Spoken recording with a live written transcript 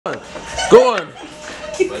Go on.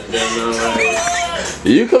 But then,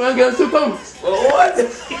 You come and girls to come. what?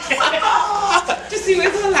 Just see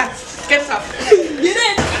where's all that. Get up. You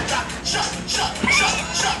did.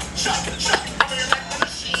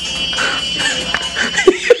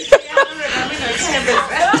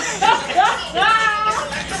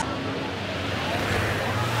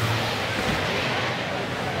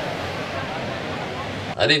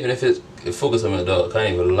 I don't even if it focus on my dog, I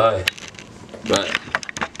can't even lie. But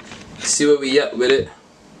see where we at with it.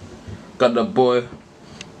 Got the boy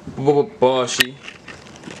Barshy.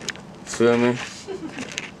 Feel me?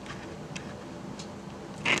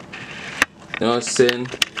 You know what I'm saying?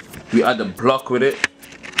 We at the block with it.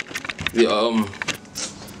 We you know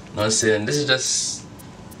what I'm saying? This is just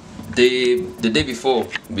the day before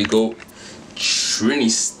we go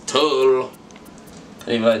Trinidad.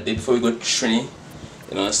 Even like the day before we go Trini.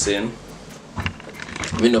 You know what I'm saying?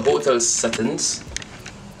 We're in the hotel settings.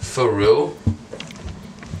 For real.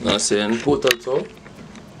 You know what I'm saying? Hotel tour.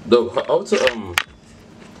 Though how to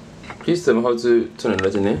please tell me how to turn the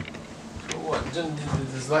light in here. What?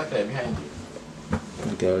 There's light there behind you.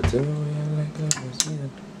 Okay, tell me where like that.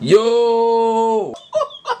 Yo!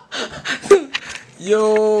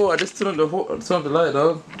 Yo! I just turned on the light,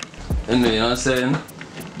 dog. Anyway, you know what I'm saying?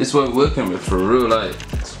 This is what we're working with for real, like.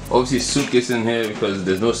 Obviously, suitcase in here because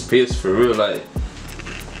there's no space for real, like.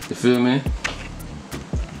 You feel me?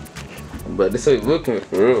 But this is what we're working with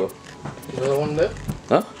for real. You know the one there?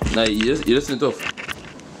 Huh? Nah, you just turned it off.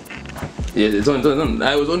 Yeah, it's on.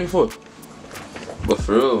 Nah, it was only 4. But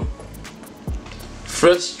for real.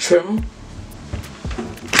 Fresh trim.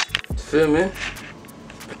 Feel me?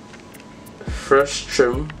 Fresh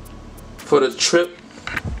trim for the trip.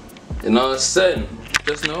 You know what I'm saying?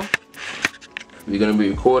 Just know we're gonna be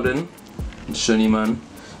recording in Shunny, man.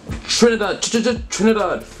 Trinidad,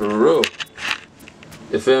 Trinidad, for real.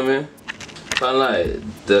 You feel me? Can't lie.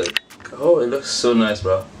 Oh, it looks so nice,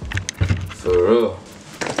 bro. For real.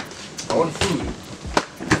 I want food.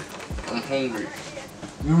 I'm hungry.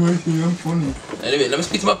 You make me funny. Anyway, let me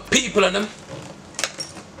speak to my people and them.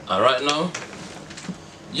 Alright now.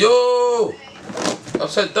 Yo!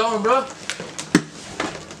 Upside down, bro.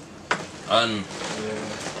 And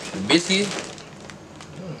basically,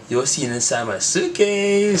 you're seeing inside my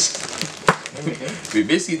suitcase. We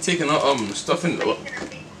basically taking our stuff in what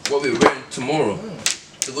we're wearing tomorrow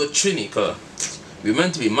to go Trini, cause we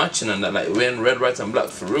meant to be matching and that, like wearing red, white, and black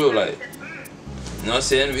for real, like. You know what I'm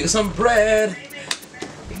saying? We got some bread.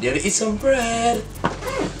 We gotta eat some bread.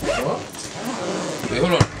 What? Wait,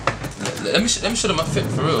 hold on. Let me show them my fit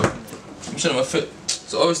for real. Let me show them my fit.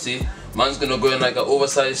 So obviously, man's gonna go in like an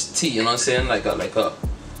oversized tee. You know what I'm saying?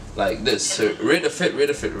 Like this. So rate the fit,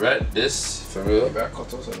 right? This for real. Back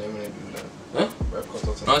cut out and then when they do that. Huh? Back cut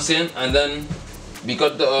out. You know what I'm saying? And then we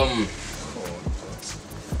got the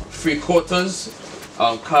 3/4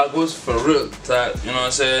 cargos for real type. You know what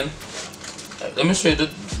I'm saying? Let me show you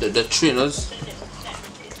the trainers.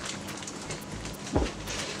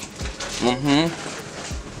 You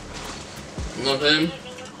know what I'm saying?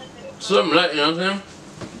 Something like, you know what I'm saying?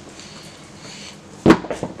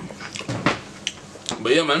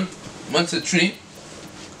 But yeah, man, went to Trini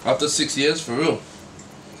after 6 years for real.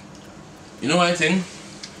 You know what I think?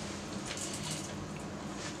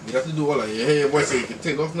 You have to do all that. Yeah, your voice so you can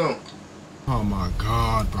take off now. Oh my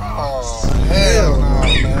god, bro. Oh, hell no,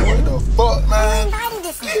 man. What the fuck, man?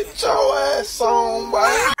 Get your ass on,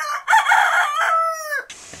 boy.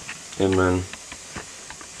 Hey, man.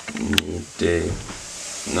 New day.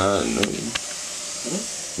 Nah, no.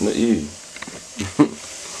 Not you.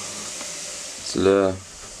 Slur.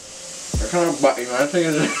 I can't back you, man. I think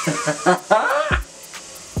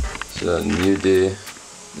It's a new day.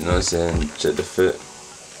 You know what I'm saying? Check the fit.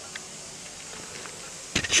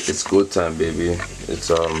 It's go time, baby.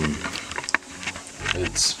 It's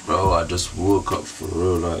bro, I just woke up for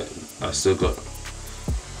real, like I still got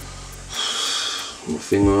my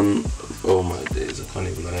thing on. Oh my days, I can't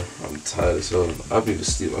even lie. I'm tired, so I haven't even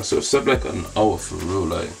sleep. I slept like an hour for real,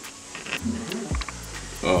 like.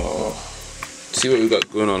 Oh, see what we got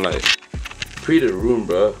going on, like pre the room,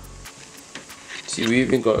 bro. See, we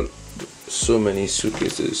even got so many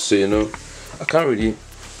suitcases, so you know, I can't really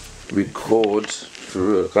record for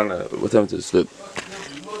real. Kind of what time is it? Sleep.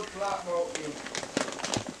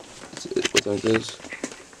 What time is this?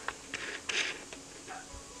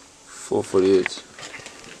 4:48.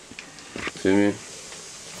 Feel me?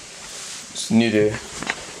 It's a new day.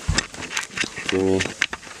 Feel me?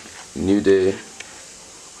 New day.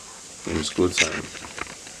 And school time.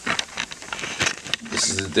 This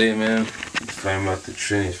is the day, man. Flying back to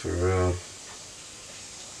Trinity for real.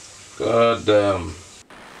 God damn.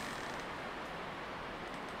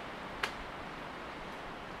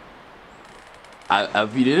 A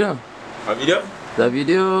video. A video? The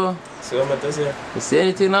video. So what am I saying? You see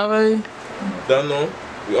anything now, boy? Don't know.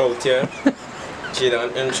 We out here.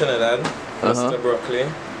 Chilling in Trinidad. Mr. Broccoli.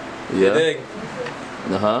 Yeah. Dig.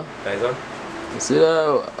 Uh-huh. Guys on? You see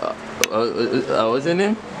that? What's your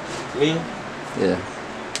name? Me? Yeah.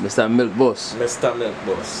 Mr. Milk Boss. Mr. Milk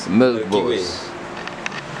Boss. Milk Milky Way. Boss.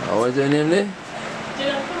 What's your name there?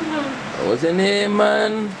 What's your name,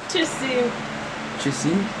 man? Trissy.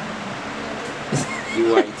 Trissy?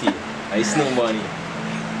 UIT. I snow money.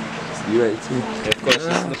 UIT. Of course, it's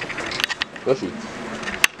snow. Coffee.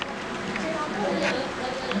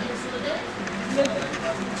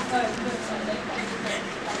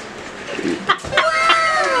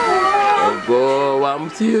 Oh, go, what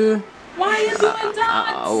happened to you? Why are you doing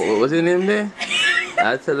that? What's your name there?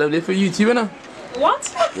 I tell them they're for YouTube, you know? What?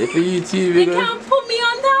 They're for YouTube, You can't put me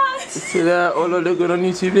on that. See that? All of them good on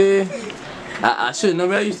YouTube there. I shouldn't know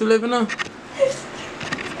where I used to live, you know?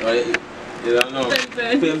 You don't know.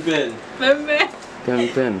 Pen.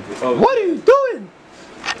 Pen. Oh. What are you doing?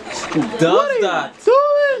 Who does that?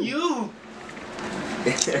 Doing? You!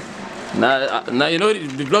 Now you know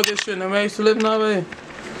the vlog is showing them where I used to live now, boy.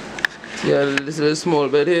 Yeah, this little small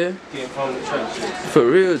bed here. Came from the trenches. For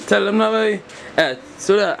real, tell them now, boy.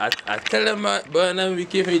 So that I tell them, boy, now we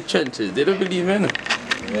came from the trenches. They don't believe me, no?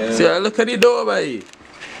 Yeah. See, look at the door, boy.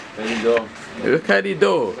 There you go. Look at the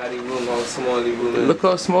door. Look at the room, how small the room is. Look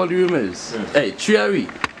how small the room is. Hey, three are we?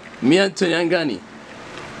 Me, Anthony, and Gani.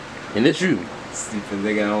 In this room. Sleeping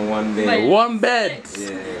together on one bed. One bed.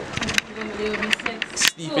 Yeah.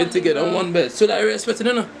 Sleeping together on one bed. So that I respect it,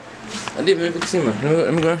 no? I didn't even see, man.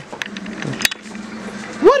 Let me go.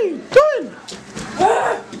 What are you doing?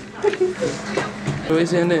 What are you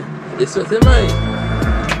saying there? You sweating, man?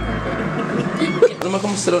 Let me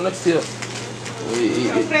come sit down next to you. You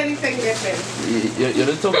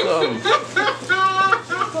don't talk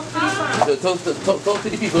to talk to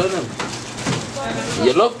the people, don't you?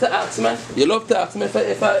 You love to ask, man. You love to ask me if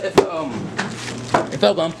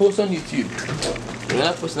I'm gonna post on YouTube. You're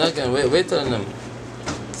not posting again. Wait telling them.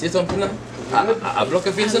 See something now? I block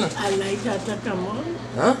your face, now. I like that to come on.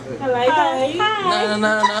 Huh? I like that.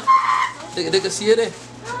 Nah. They can see you there.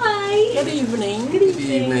 Hi. Good evening. Good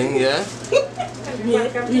evening, yeah. We're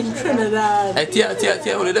in Trinidad. Hey, Tia,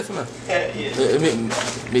 hold it there for me.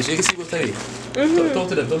 Make sure you can see what's there. Talk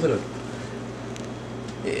to them.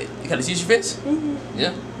 You can see your face?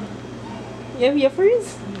 Yeah? You have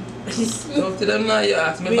freeze? Talk to them now, you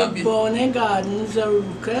ask me if I'm We're born in Gardens,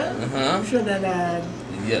 Aruka, Trinidad.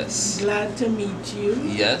 Yes. Glad to meet you.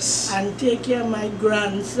 Yes. And take care of my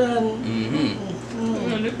grandson.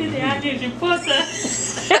 Look at the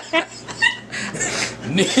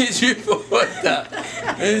news reporter.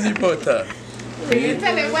 News reporter. You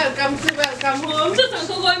tell him welcome home. Just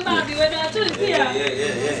Uncle going back with that too. Yeah.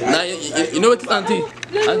 Now you know what, Auntie?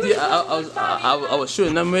 Auntie, I was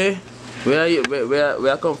showing them where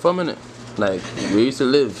I come from, innit? Like where we used to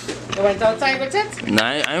live. You went outside with it?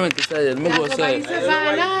 Nah, I went to say let me go outside.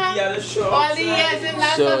 All the years in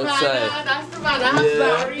La Savannah. That's Savannah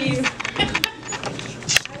stories.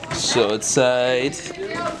 Show outside.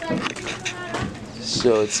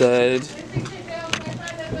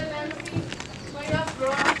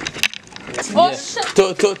 Oh,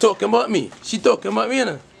 Talking about me. She talking about me, you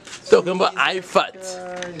know? Talking about I fat.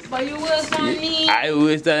 but you worse than me. I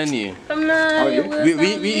worse than you. Come on, you worse than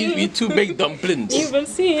me. We two big dumplings. You will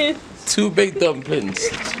see it. Two big dumplings.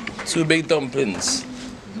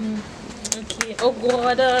 Okay. Oh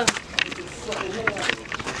God.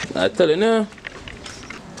 I tell you now.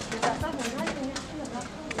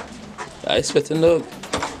 I sweating dog.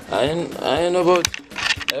 I ain't know about.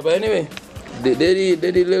 But anyway, they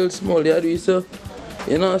the little small yard we used to,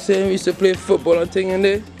 you know what I'm saying? We used to play football and thing in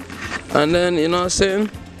there. And then, you know what I'm saying?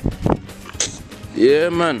 Yeah,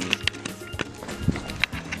 man.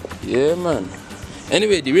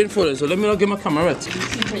 Anyway, the rain falling, so let me not get my camera right.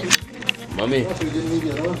 Mommy. No, that's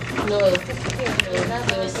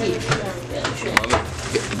very safe. Mommy,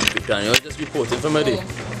 can you just report it for me?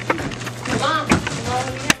 Mom,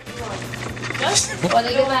 what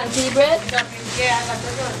are you going to tea bread?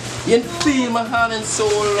 You didn't feel my hand in so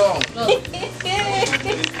long.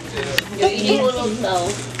 You're eating noodles now.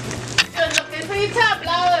 Looking for your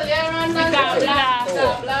tabla earlier on.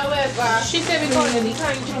 Tabla. She said we call any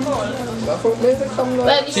time she called. Well,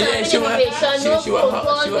 you can't She immigration, no will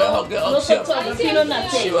hug you up. photography, no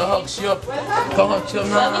nothing. She will hug you up. Come hug you up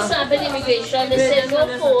When we now. stamp immigration, they say no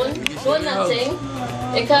phone, no nothing.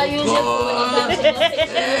 You can't use your phone, you can't take no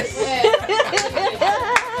pictures.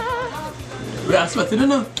 We are sweating, you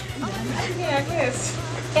know? Yeah, yes.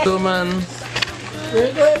 So man, Where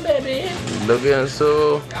you going, baby? Looking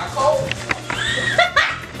so.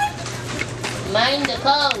 Mind the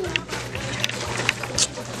cow.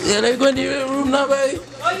 Yeah, let's go in the room now, baby.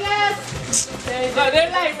 Oh, yes. Oh, they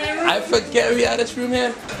like my room. I forget we had this room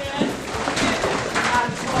here.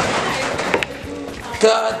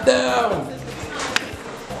 God damn.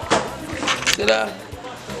 See that?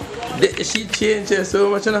 She changed her so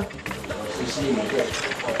much, you know?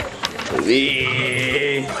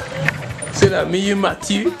 See that? Me, you,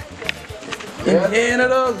 Matthew. Yeah. Hey, no,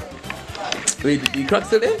 dog. Wait, the crack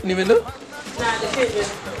still there? You even know? Nah, they changed it.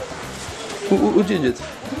 Who changed it?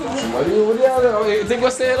 What do you think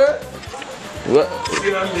what's there? What?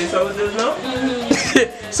 You know this how it is now?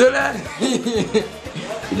 So that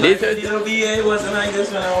later it wasn't like this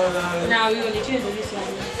when I was on. Now we only changed it this one.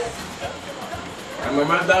 I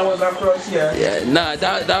remember that was across here. yeah, nah,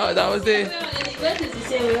 that was there. That is the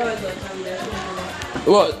same way always got from there.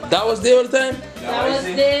 What? That was there all the time? That was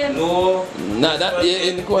there. No. Nah, that yeah,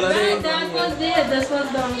 in the corner there. That was there. This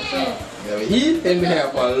was down here. Yeah, he been here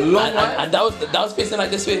for a long while. And that was facing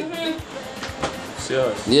like this way.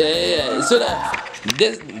 Sure. Yeah. So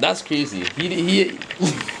that's crazy. He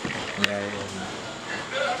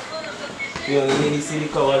You only really see the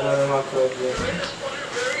covers on the macro.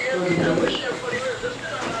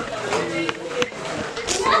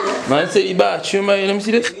 man say the bathroom, man. Let me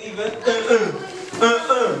see this. Even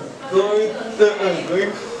going.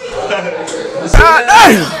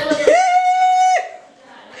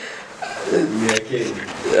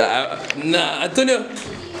 Yeah, okay. Nah, Antonio.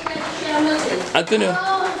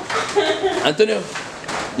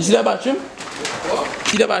 You see that bathroom? What?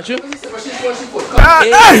 See that bathroom?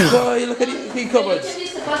 Hey, boy, look at the cupboards. The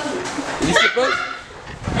slippers?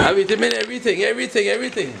 I mean, they mean everything.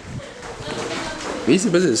 These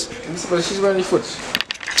slippers is? She's wearing the foot.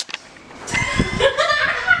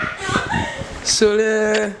 So,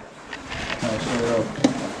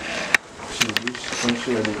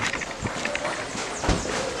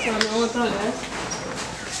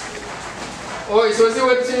 Oh, so is it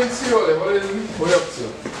what you see all what are you up to?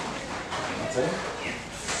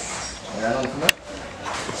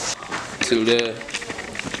 so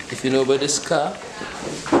if you know about this car,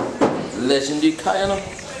 legendary car, you know.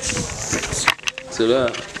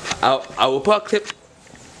 So I will park clip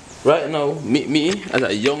right now. Meet me as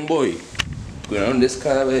a young boy going around this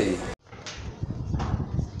car, baby.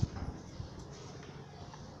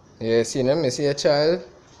 Yeah, see them, you see a child.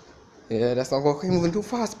 Yeah, that's not going moving too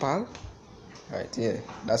fast, pal. Right, yeah,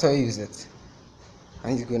 that's how you use it.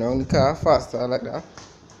 And he's going around the car faster like that.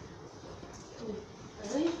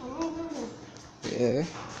 Yeah.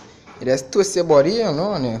 You just twist your body, you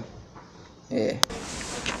know, on you. Yeah.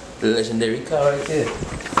 Legendary car right here.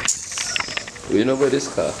 You know about this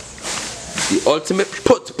car? The ultimate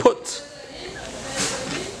put.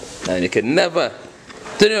 And you can never.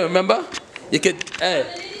 Do you remember? You could, hey.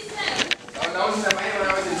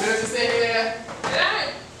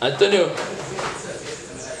 Antonio.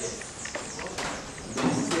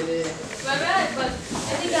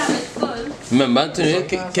 Remember, Antonio,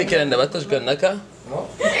 can never touch Gandaka? No.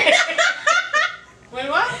 Wait,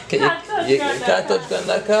 what? You can't touch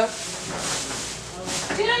Gandaka?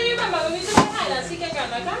 You remember when we took the Highlands, he can't get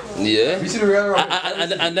that? Yeah. You see the real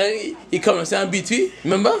And then he come and say I'm B3,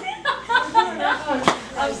 remember?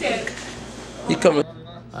 I'm scared. He come.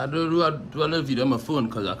 I don't do a video on my phone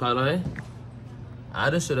because I can't lie. I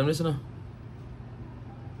don't show them this now.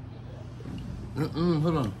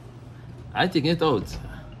 Hold on. I taking it out.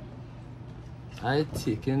 I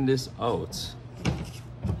taking this out.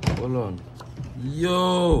 Hold on.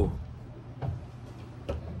 Yo!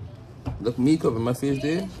 Look, me covering my face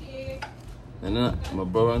there. And then my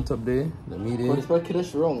brother on top there. The me there. This kid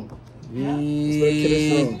is wrong.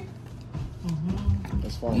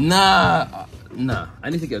 That's fine. Nah. I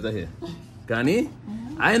need to get out of here. Gani?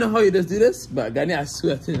 I know how you just do this, but Gani, I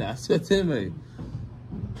swear to you, man.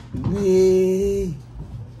 Wee.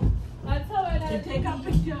 That's how I take a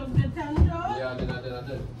picture of the tango. Yeah, I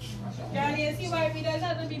did. Gani, you see why we don't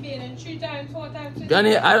have to be bathing 3 times, 4 times?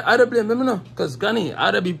 Gani, I don't blame him, no. Because Gani,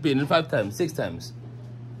 I'd be paying 5 times, 6 times.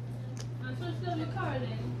 I'm supposed to be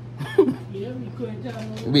calling. Yeah, we going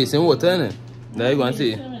down. Wait, some water in it. There you go and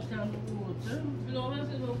see. No one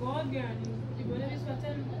says, oh God, Gani, you're going to be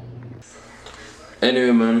sweating.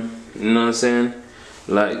 Anyway, man, you know what I'm saying?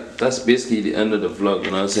 Like, that's basically the end of the vlog,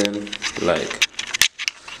 you know what I'm saying? Like,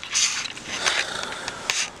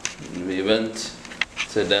 we went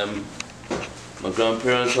to my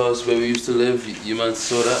grandparents' house where we used to live. You man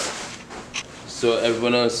saw that. So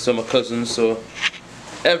everyone else, so my cousins, so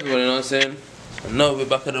everyone, you know what I'm saying? And now we're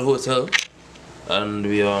back at the hotel, and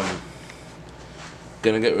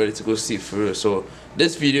gonna get ready to go sleep for real. So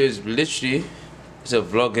this video is literally it's a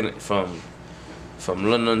vlogging from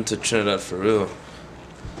London to Trinidad for real.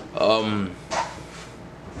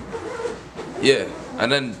 Yeah,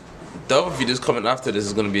 and then the other videos coming after this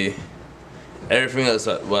is gonna be everything else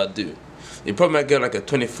that what I do. You probably might get like a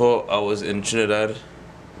 24 hours in Trinidad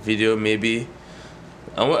video maybe,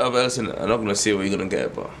 and whatever else. I'm not gonna say what you're gonna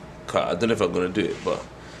get, but I don't know if I'm gonna do it. But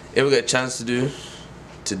if we get a chance to do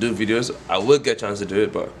videos, I will get a chance to do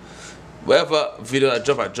it. But whatever video I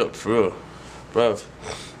drop for real, bruv.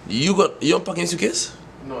 You unpacking suitcase?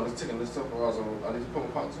 No, I'm just taking this stuff out, so I need to put my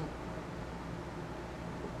pockets in.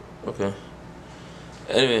 Okay.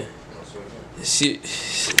 Anyway, see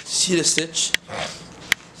the stitch?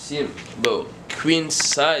 See him, bro. Queen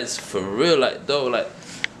size for real, like though, like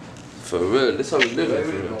for real. This how we live.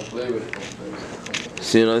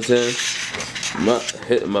 See what I'm saying?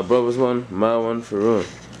 My brother's one, my one for real.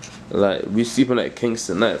 Like we sleeping like kings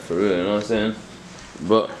tonight for real. You know what I'm saying?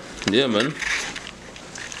 But yeah, man.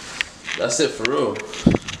 That's it for real.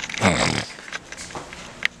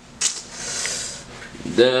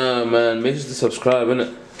 Damn, man, make sure to subscribe,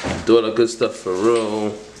 innit? Do all that good stuff for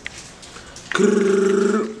real.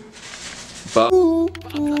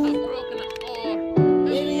 Bye.